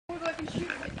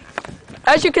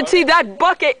As you can see, that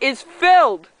bucket is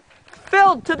filled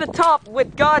to the top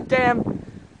with goddamn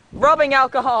rubbing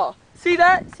alcohol. See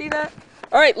that? See that?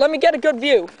 All right, let me get a good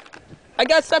view. I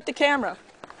gotta set the camera.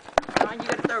 You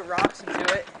gotta throw rocks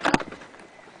into it.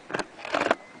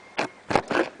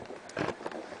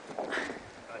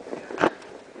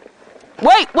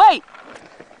 Wait!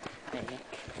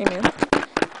 Hey man. This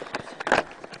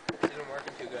isn't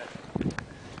working too good.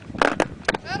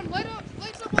 Adam, light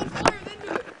up on fire, then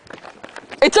do it.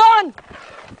 It's on!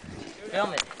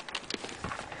 Film it.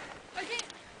 I can't.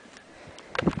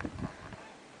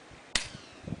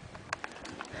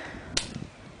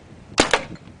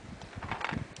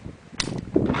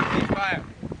 Fire.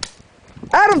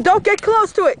 Adam, don't get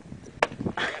close to it!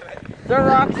 Throw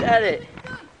rocks at it.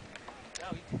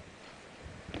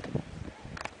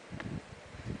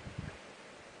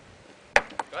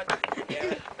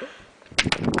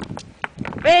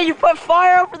 Man, you put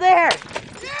fire over there!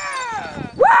 Yeah!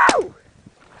 Woo!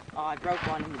 Oh, I broke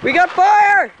one. We got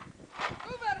fire!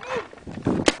 Move, Adam, move!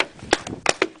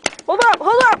 Hold on!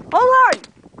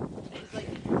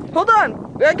 Hold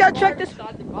on! I gotta check this.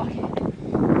 Inside the bucket.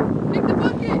 Pick the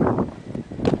bucket!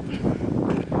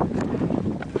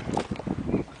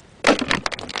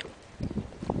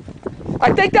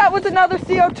 I think that was another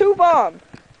CO2 bomb.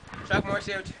 Chuck more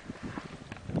CO2.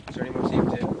 Is there any more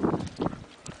CO2?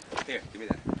 Here, give me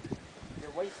that.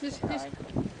 You're wasting His- time.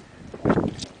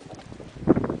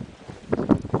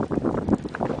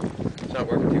 It's not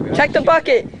working too good. Check the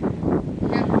bucket.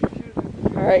 Yeah, shoot.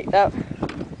 All right, that.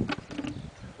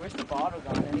 Where's the bottle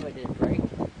gone anyway? Did it break?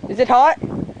 Is it hot?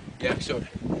 Yeah, so.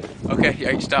 Okay,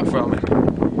 yeah, you stop filming.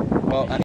 Well,